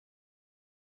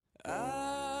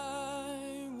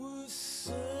I was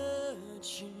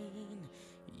searching,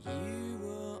 you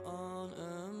were on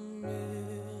a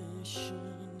mission.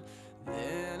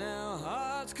 Then our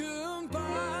hearts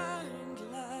combined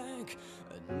like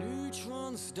a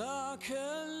neutron star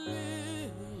collision.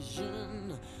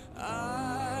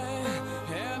 I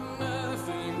had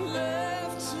nothing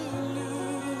left to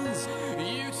lose.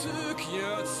 You took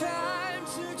your time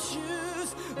to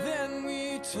choose. Then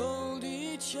we told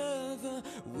each other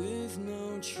with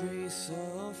no trace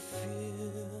of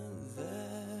fear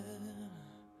that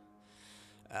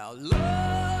our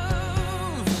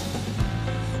love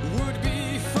would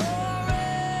be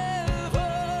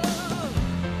forever.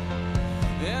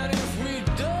 And if we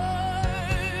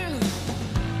died,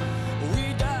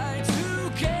 we died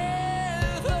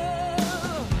together.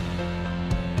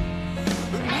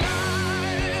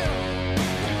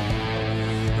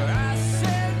 I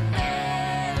said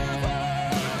never,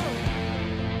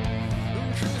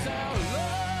 'cause our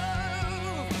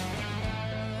love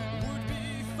would be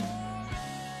forever.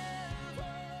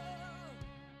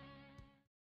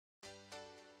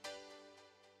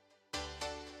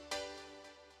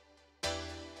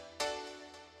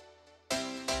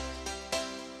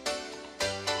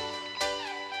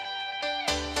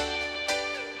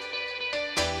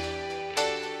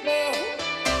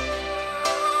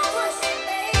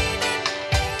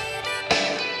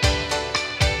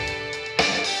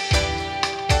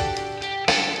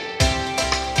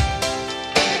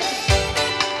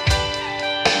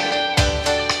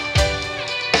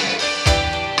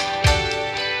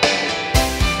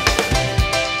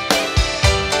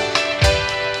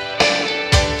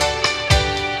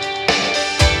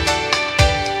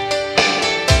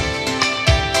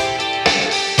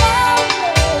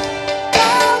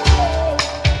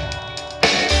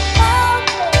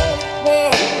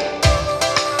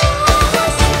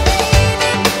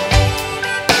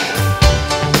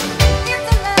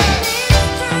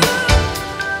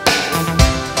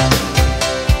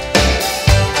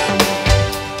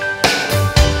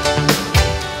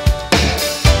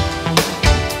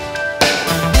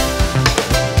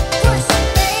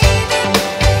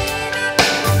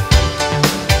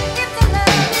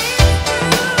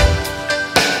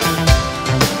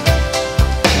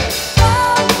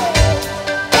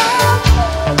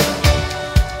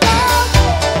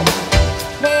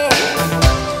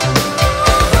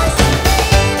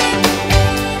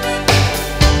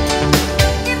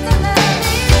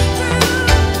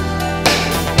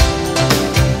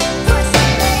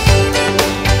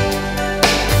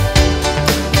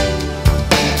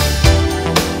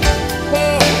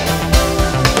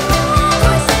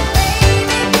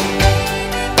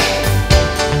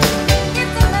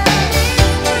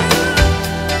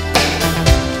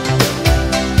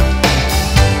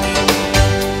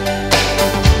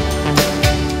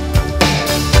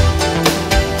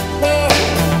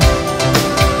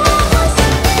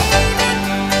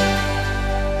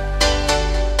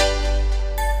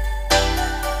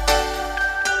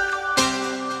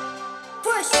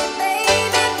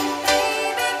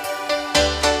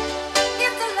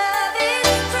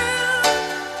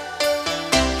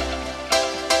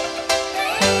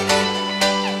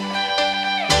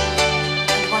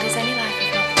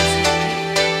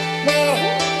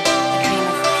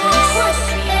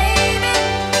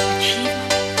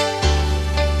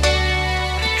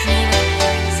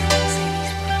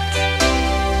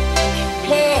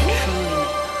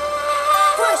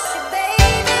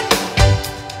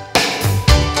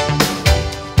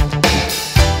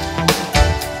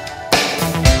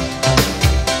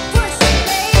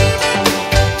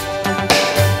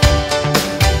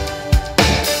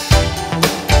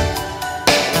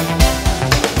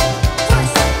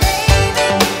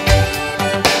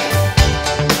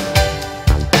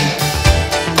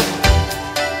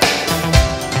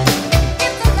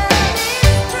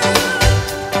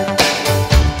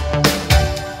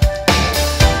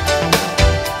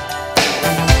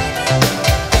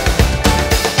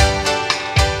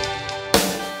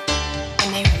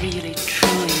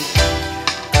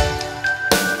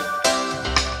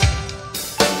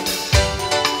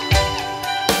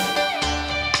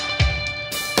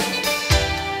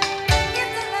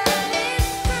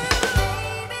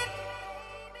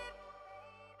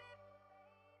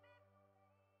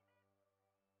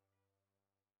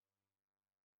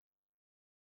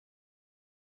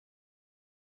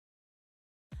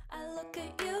 I look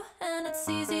at you and it's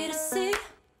easy to see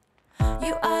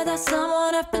you are that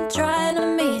someone I've been trying to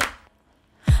meet.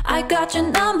 I got your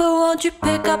number, won't you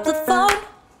pick up the phone?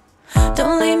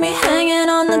 Don't leave me hanging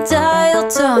on the dial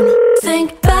tone.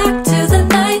 Think back to the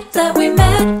night that we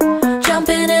met. Jump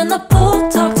Jumping in the pool,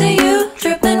 talk to you,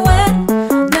 dripping wet.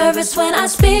 Nervous when I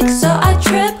speak, so I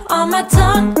trip on my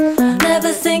tongue.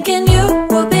 Never thinking you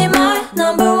would be my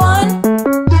number one.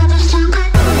 Nervous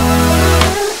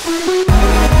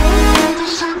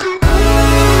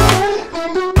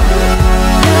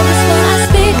when I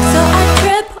speak, so I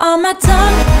trip on my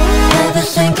tongue. Never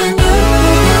thinking you would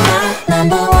be my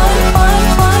number one.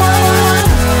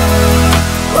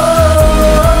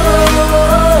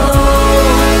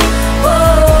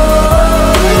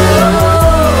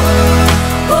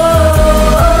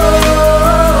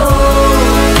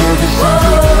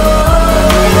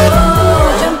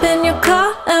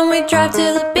 Drive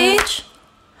to the beach.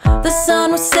 The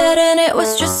sun was setting, it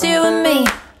was just you and me.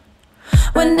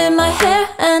 Wind in my hair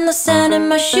and the sand in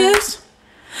my shoes.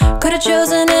 Could've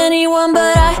chosen anyone,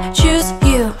 but I choose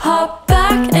you. Hop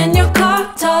back in your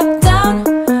car, top down.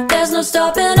 There's no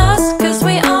stopping us, cause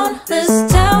we own this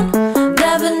town.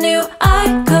 Never knew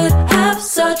I could have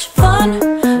such fun.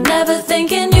 Never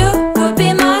thinking you would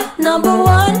be my number one.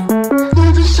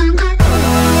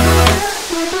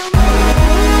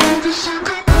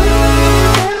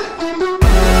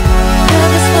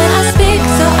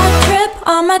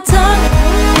 On my tongue,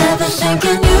 never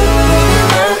thinking you would be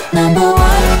my number one.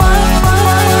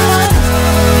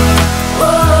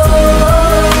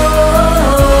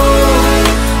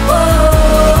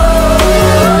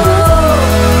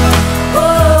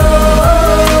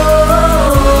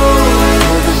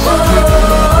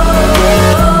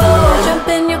 Jump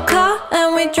in your car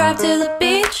and we drive to the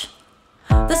beach.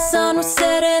 The sun was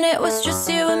setting, it was just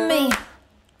you and me.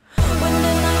 Wind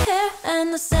in my hair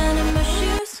and the sand in my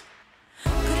shoes.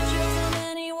 Could've chosen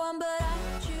anyone, but I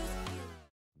choose you.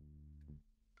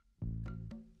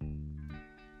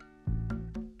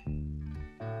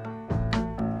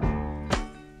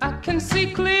 I can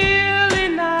see clearly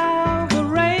now, the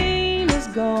rain is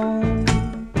gone.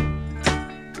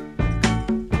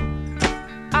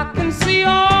 I can see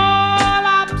all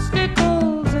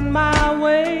obstacles in my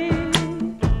way.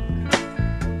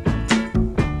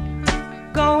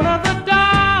 Gone are the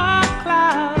dark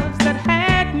clouds that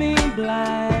had me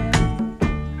blind.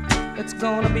 It's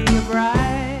gonna be a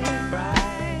bright,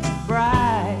 bright,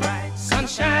 bright,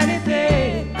 sunshiny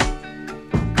day.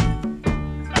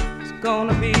 It's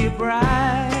gonna be a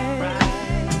bright,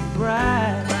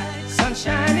 bright,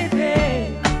 sunshiny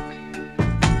day.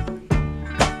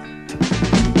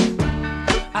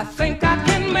 I think I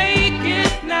can make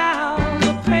it now.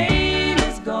 The pain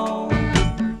is gone.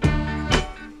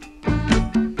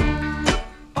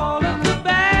 All of the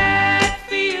bad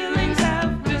feelings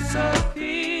have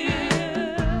disappeared.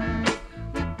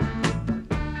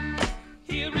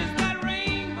 Here is that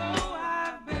rainbow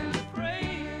I've been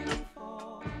praying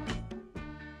for.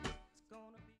 It's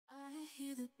gonna be. I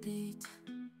hear the beat,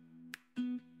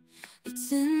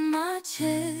 it's in my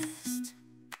chest.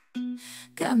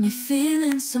 Got me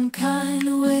feeling some kind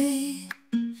of way.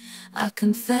 I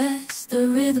confess the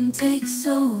rhythm takes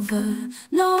over,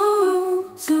 no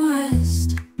room to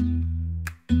rest.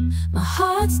 My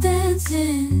heart's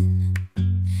dancing,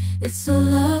 it's a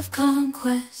love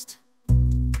conquest.